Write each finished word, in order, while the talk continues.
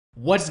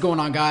What's going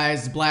on,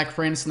 guys? Black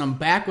Prince, and I'm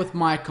back with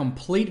my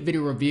complete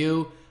video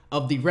review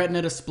of the Retina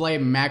display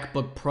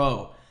MacBook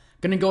Pro.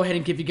 Gonna go ahead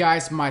and give you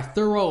guys my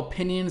thorough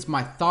opinions,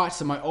 my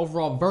thoughts, and my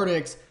overall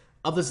verdicts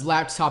of this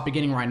laptop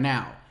beginning right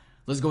now.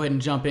 Let's go ahead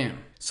and jump in.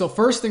 So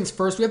first things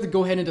first, we have to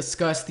go ahead and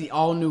discuss the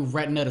all-new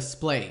Retina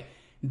display.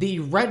 The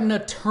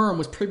Retina term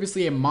was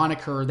previously a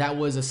moniker that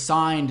was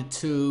assigned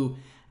to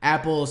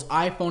Apple's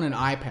iPhone and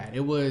iPad.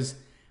 It was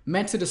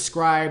meant to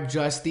describe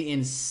just the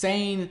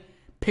insane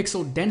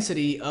pixel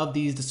density of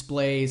these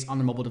displays on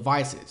their mobile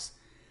devices.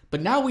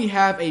 But now we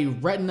have a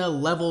Retina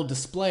level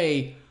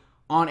display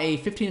on a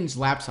 15-inch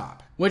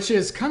laptop, which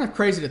is kind of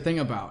crazy to think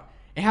about.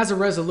 It has a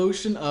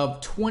resolution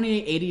of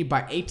 2880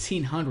 by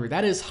 1800.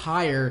 That is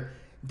higher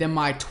than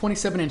my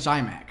 27-inch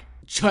iMac.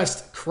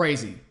 Just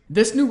crazy.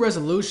 This new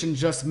resolution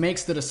just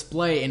makes the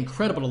display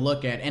incredible to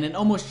look at, and it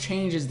almost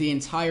changes the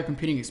entire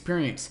computing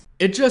experience.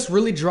 It just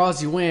really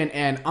draws you in,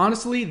 and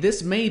honestly,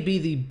 this may be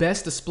the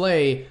best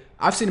display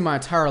I've seen in my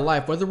entire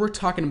life. Whether we're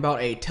talking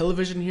about a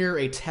television here,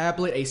 a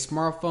tablet, a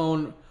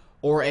smartphone,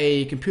 or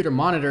a computer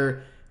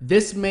monitor,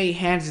 this may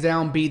hands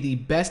down be the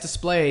best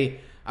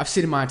display I've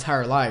seen in my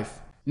entire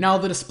life. Now,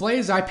 the display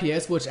is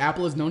IPS, which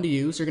Apple is known to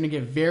use. You're going to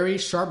get very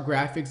sharp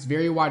graphics,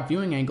 very wide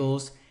viewing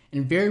angles,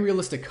 and very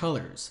realistic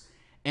colors.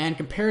 And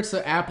compared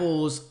to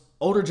Apple's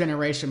older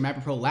generation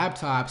MacBook Pro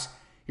laptops,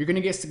 you're going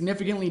to get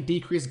significantly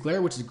decreased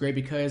glare, which is great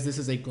because this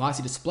is a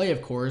glossy display,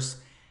 of course,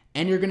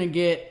 and you're going to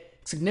get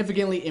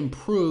significantly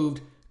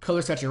improved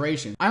color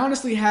saturation. I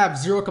honestly have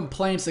zero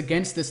complaints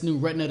against this new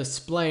Retina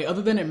display,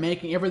 other than it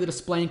making every other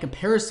display in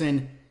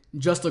comparison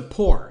just look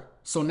poor.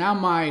 So now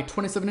my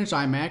 27-inch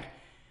iMac,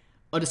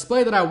 a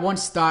display that I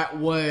once thought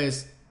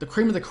was the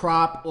cream of the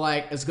crop,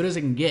 like as good as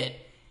it can get,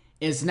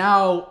 is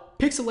now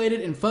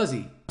pixelated and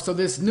fuzzy. So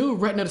this new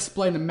Retina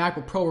display in the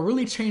MacBook Pro will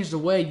really change the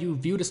way you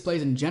view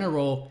displays in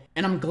general,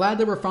 and I'm glad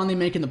that we're finally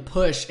making the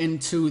push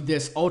into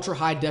this ultra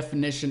high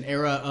definition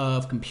era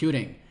of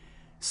computing.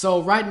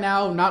 So right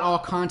now, not all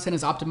content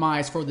is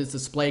optimized for this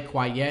display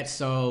quite yet,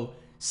 so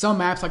some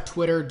apps like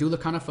Twitter do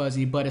look kind of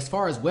fuzzy, but as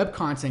far as web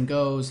content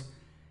goes,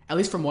 at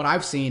least from what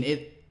I've seen,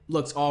 it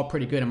looks all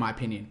pretty good in my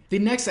opinion. The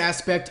next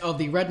aspect of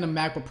the Retina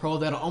MacBook Pro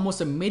that'll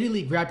almost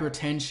immediately grab your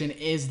attention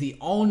is the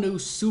all-new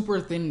super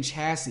thin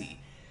chassis.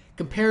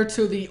 Compared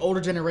to the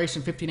older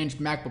generation 15-inch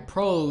MacBook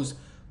Pros,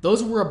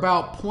 those were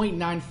about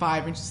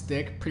 0.95 inches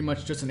thick, pretty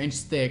much just an inch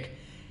thick,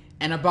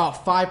 and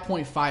about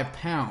 5.5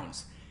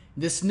 pounds.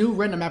 This new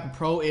Retina MacBook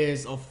Pro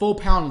is a full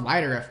pound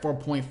lighter at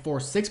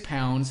 4.46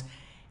 pounds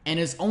and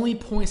is only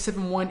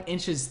 0.71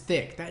 inches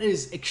thick. That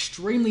is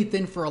extremely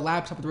thin for a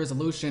laptop with a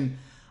resolution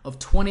of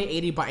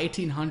 2080 by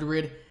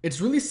 1800. It's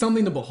really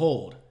something to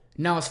behold.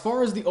 Now, as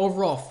far as the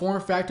overall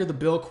form factor, the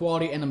build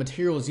quality, and the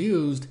materials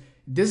used,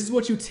 this is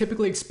what you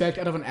typically expect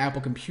out of an Apple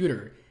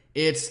computer.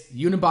 It's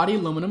unibody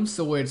aluminum,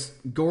 so it's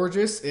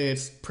gorgeous,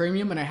 it's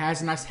premium, and it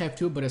has a nice heft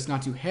to it, but it's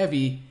not too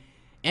heavy.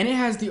 And it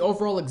has the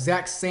overall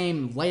exact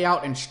same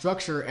layout and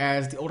structure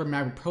as the older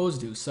MacBook Pros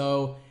do.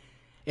 So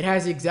it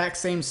has the exact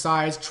same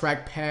size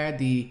trackpad,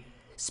 the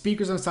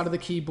speakers on the side of the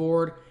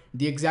keyboard,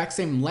 the exact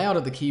same layout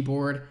of the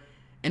keyboard,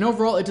 and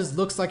overall it just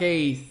looks like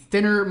a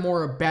thinner,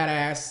 more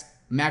badass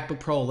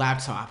MacBook Pro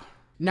laptop.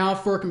 Now,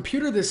 for a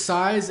computer this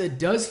size, it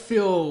does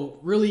feel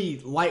really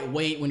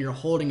lightweight when you're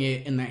holding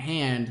it in the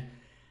hand,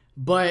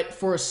 but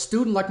for a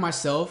student like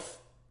myself,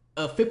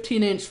 a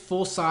 15-inch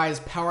full-size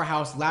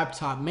powerhouse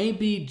laptop may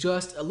be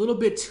just a little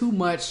bit too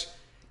much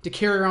to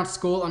carry around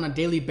school on a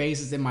daily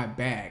basis in my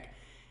bag.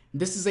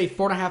 This is a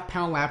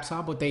 4.5-pound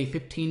laptop with a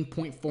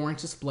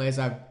 15.4-inch display, as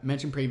I've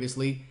mentioned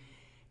previously,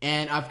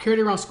 and I've carried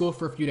it around school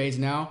for a few days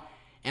now,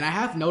 and I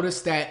have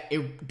noticed that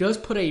it does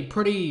put a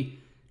pretty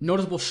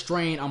noticeable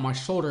strain on my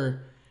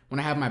shoulder when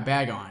I have my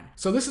bag on.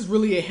 So this is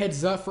really a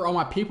heads up for all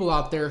my people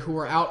out there who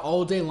are out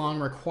all day long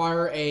and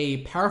require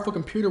a powerful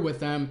computer with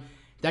them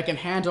that can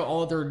handle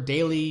all their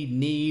daily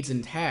needs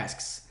and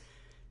tasks.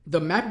 The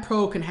MacBook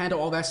Pro can handle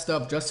all that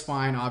stuff just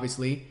fine,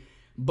 obviously,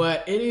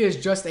 but it is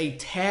just a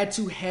tad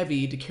too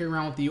heavy to carry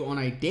around with you on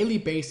a daily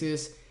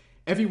basis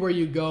everywhere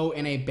you go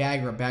in a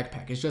bag or a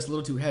backpack. It's just a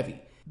little too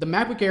heavy. The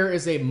MacBook Air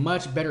is a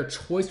much better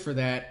choice for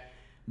that,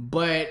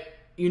 but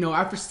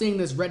after seeing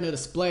this Retina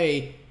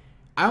display,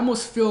 I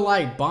almost feel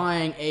like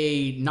buying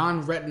a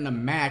non-Retina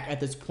Mac at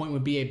this point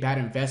would be a bad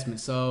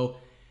investment. So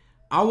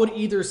I would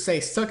either say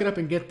suck it up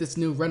and get this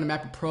new Retina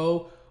MacBook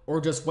Pro, or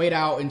just wait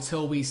out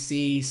until we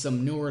see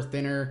some newer,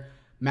 thinner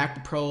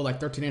MacBook Pro, like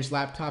 13-inch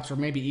laptops, or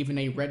maybe even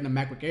a Retina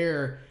MacBook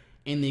Air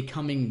in the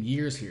coming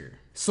years here.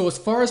 So as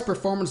far as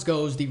performance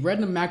goes, the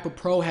Retina MacBook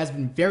Pro has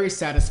been very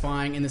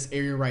satisfying in this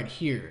area right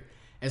here.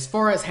 As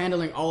far as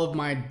handling all of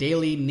my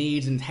daily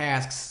needs and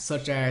tasks,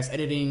 such as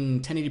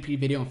editing 1080p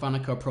video in Final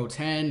Cut Pro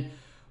 10,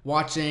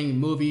 watching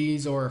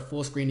movies or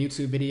full-screen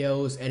YouTube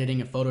videos, editing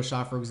in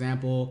Photoshop, for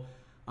example,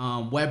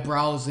 web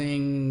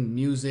browsing,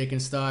 music and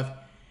stuff.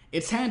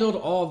 It's handled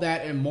all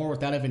that and more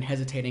without even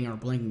hesitating or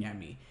blinking at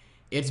me.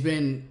 It's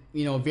been,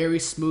 very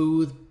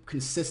smooth,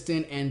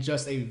 consistent, and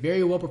just a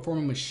very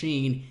well-performing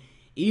machine,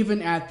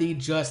 even at the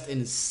just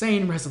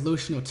insane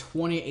resolution of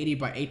 2080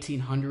 by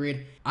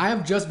 1800, I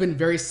have just been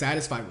very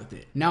satisfied with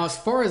it. Now, as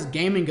far as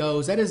gaming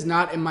goes, that is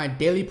not in my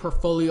daily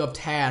portfolio of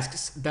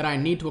tasks that I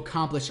need to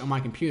accomplish on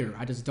my computer.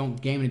 I just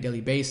don't game on a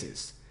daily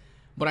basis.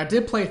 But I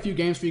did play a few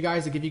games for you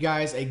guys to give you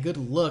guys a good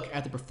look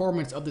at the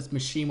performance of this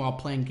machine while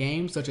playing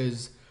games such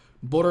as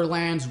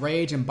Borderlands,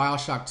 Rage, and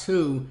BioShock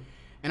 2.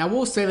 And I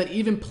will say that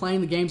even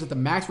playing the games at the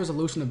max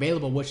resolution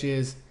available, which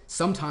is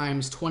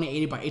sometimes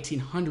 2080 by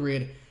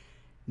 1800,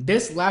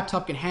 this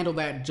laptop can handle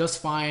that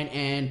just fine,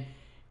 and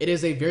it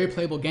is a very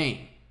playable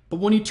game. But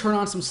when you turn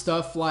on some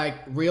stuff like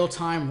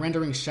real-time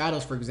rendering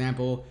shadows, for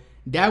example,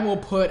 that will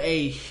put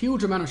a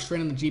huge amount of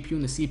strain on the GPU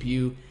and the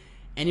CPU,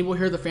 and you will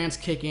hear the fans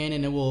kick in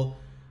and it will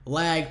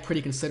lag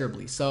pretty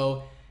considerably.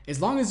 So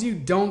as long as you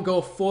don't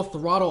go full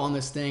throttle on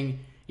this thing,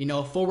 you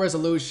know, full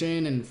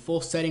resolution and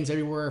full settings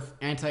everywhere,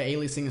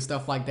 anti-aliasing and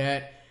stuff like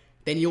that,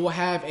 then you will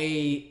have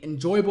a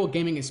enjoyable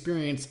gaming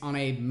experience on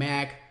a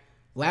Mac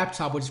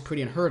laptop, which is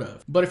pretty unheard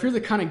of. But if you're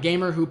the kind of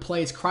gamer who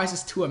plays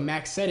Crysis 2 at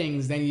max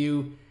settings, then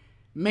you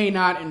may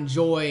not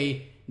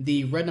enjoy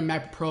the Retina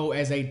MacBook Pro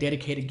as a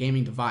dedicated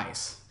gaming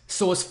device.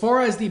 So as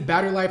far as the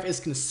battery life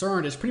is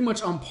concerned, it's pretty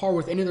much on par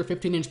with any other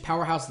 15-inch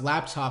powerhouse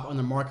laptop on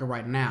the market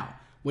right now,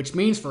 which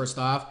means, first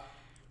off,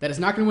 that it's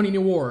not going to win any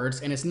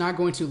awards, and it's not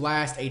going to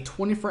last a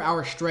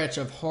 24-hour stretch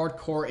of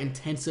hardcore,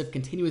 intensive,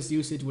 continuous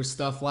usage with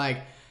stuff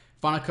like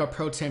Final Cut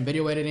Pro 10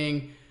 video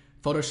editing,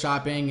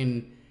 photoshopping,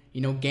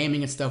 and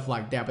gaming and stuff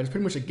like that. But it's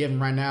pretty much a given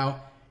right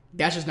now.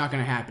 That's just not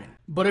going to happen.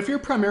 But if you're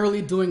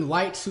primarily doing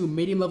light to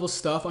medium level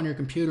stuff on your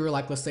computer,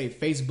 like let's say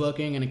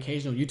Facebooking, an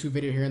occasional YouTube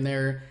video here and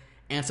there,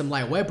 and some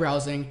light web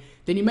browsing,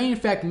 then you may in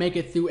fact make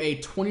it through a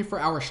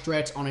 24-hour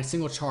stretch on a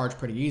single charge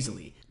pretty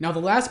easily. Now, the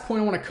last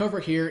point I want to cover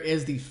here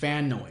is the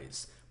fan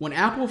noise. When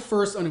Apple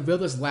first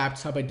unveiled this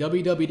laptop at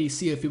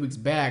WWDC a few weeks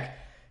back,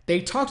 they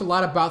talked a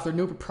lot about their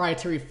new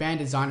proprietary fan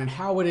design and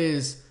how it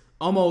is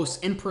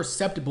almost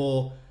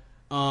imperceptible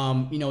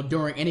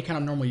during any kind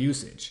of normal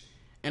usage.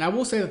 And I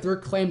will say that their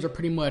claims are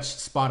pretty much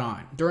spot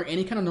on. During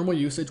any kind of normal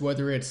usage,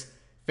 whether it's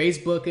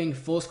Facebooking,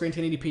 full screen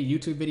 1080p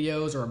YouTube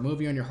videos, or a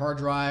movie on your hard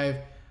drive,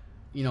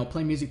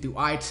 playing music through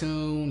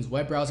iTunes,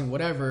 web browsing,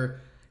 whatever,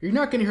 you're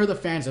not going to hear the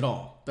fans at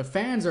all. The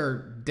fans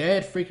are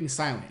dead freaking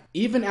silent.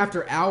 Even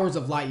after hours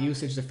of light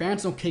usage, the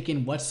fans don't kick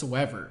in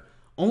whatsoever.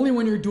 Only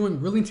when you're doing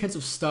really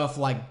intensive stuff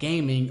like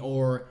gaming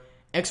or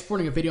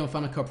exporting a video in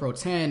Final Cut Pro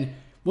 10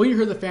 will you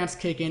hear the fans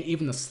kick in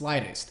even the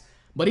slightest.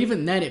 But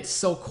even then, it's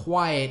so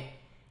quiet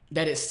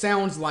that it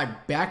sounds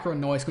like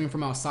background noise coming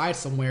from outside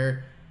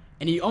somewhere,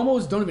 and you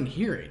almost don't even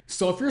hear it.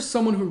 So if you're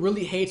someone who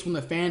really hates when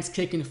the fans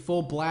kick in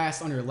full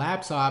blast on your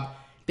laptop,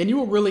 then you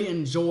will really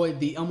enjoy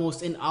the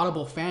almost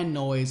inaudible fan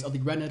noise of the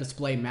Retina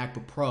display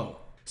MacBook Pro.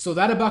 So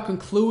that about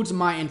concludes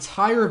my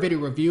entire video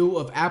review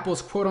of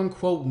Apple's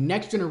quote-unquote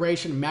next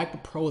generation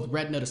MacBook Pro with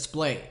Retina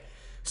display.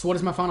 So what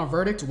is my final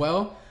verdict?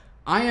 Well,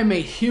 I am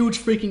a huge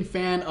freaking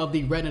fan of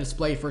the Retina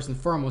display first and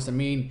foremost. I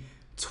mean,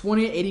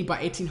 2080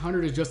 by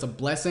 1800 is just a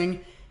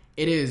blessing.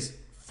 It is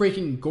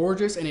freaking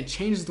gorgeous, and it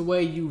changes the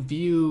way you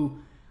view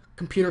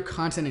computer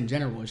content in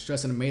general. It's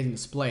just an amazing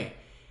display.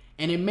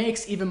 And it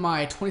makes even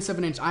my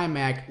 27-inch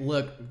iMac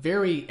look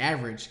very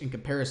average in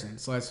comparison.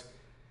 So it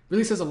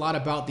really says a lot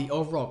about the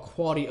overall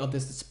quality of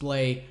this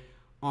display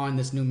on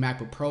this new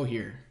MacBook Pro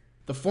here.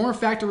 The form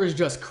factor is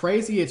just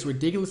crazy. It's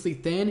ridiculously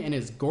thin, and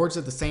it's gorgeous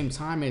at the same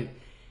time. It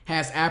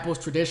has Apple's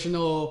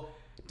traditional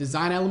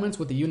design elements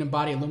with the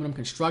unibody aluminum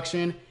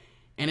construction,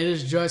 and it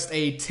is just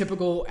a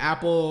typical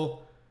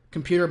Apple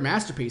computer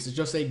masterpiece. It's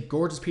just a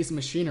gorgeous piece of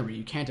machinery.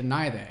 You can't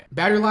deny that.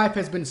 Battery life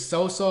has been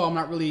so-so. I'm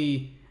not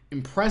really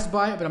impressed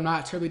by it, but I'm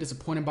not terribly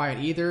disappointed by it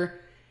either.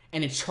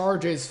 And it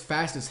charges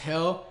fast as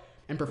hell.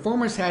 And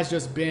performance has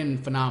just been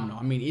phenomenal.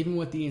 I mean, even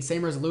with the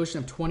insane resolution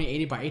of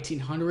 2080 by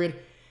 1800,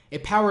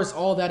 it powers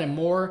all that and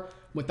more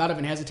without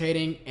even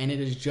hesitating, and it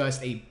is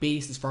just a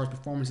beast as far as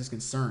performance is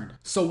concerned.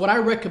 So would I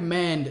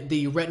recommend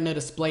the Retina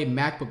display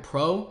MacBook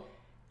Pro?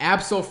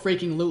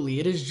 Abso-freaking-lutely.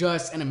 It is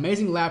just an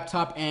amazing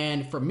laptop,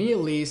 and for me at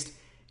least,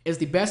 is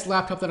the best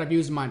laptop that I've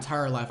used in my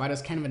entire life. I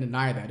just can't even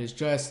deny that. It's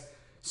just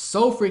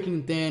so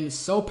freaking thin,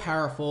 so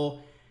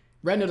powerful,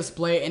 Retina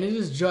display, and it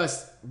is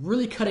just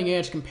really cutting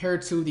edge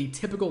compared to the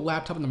typical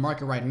laptop in the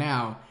market right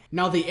now.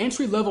 Now, the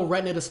entry-level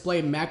Retina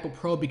display MacBook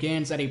Pro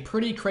begins at a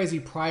pretty crazy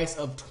price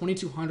of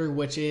 $2,200,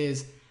 which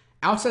is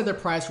outside the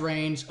price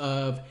range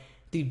of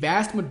the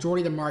vast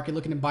majority of the market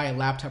looking to buy a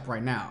laptop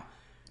right now.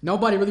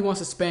 Nobody really wants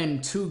to spend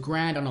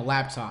 $2,000 on a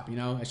laptop,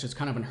 it's just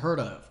kind of unheard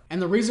of. And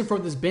the reason for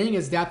this being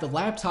is that the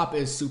laptop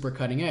is super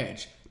cutting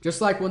edge. Just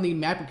like when the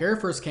MacBook Air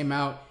first came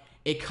out,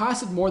 it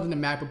costed more than the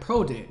MacBook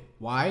Pro did.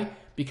 Why?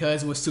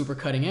 Because it was super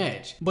cutting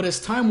edge. But as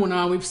time went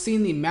on, we've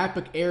seen the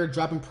MacBook Air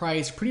drop in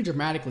price pretty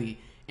dramatically.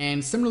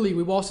 And similarly,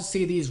 we've also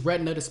seen these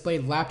Retina display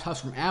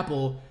laptops from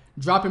Apple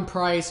drop in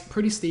price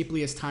pretty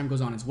steeply as time goes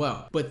on as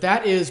well. But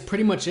that is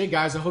pretty much it,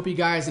 guys. I hope you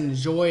guys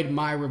enjoyed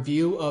my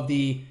review of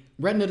the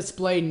Retina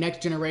display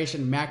next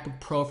generation MacBook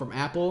Pro from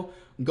Apple.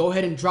 Go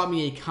ahead and drop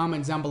me a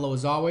comment down below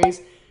as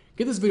always.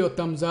 Give this video a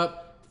thumbs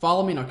up,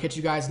 follow me, and I'll catch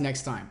you guys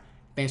next time.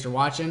 Thanks for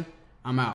watching. I'm out.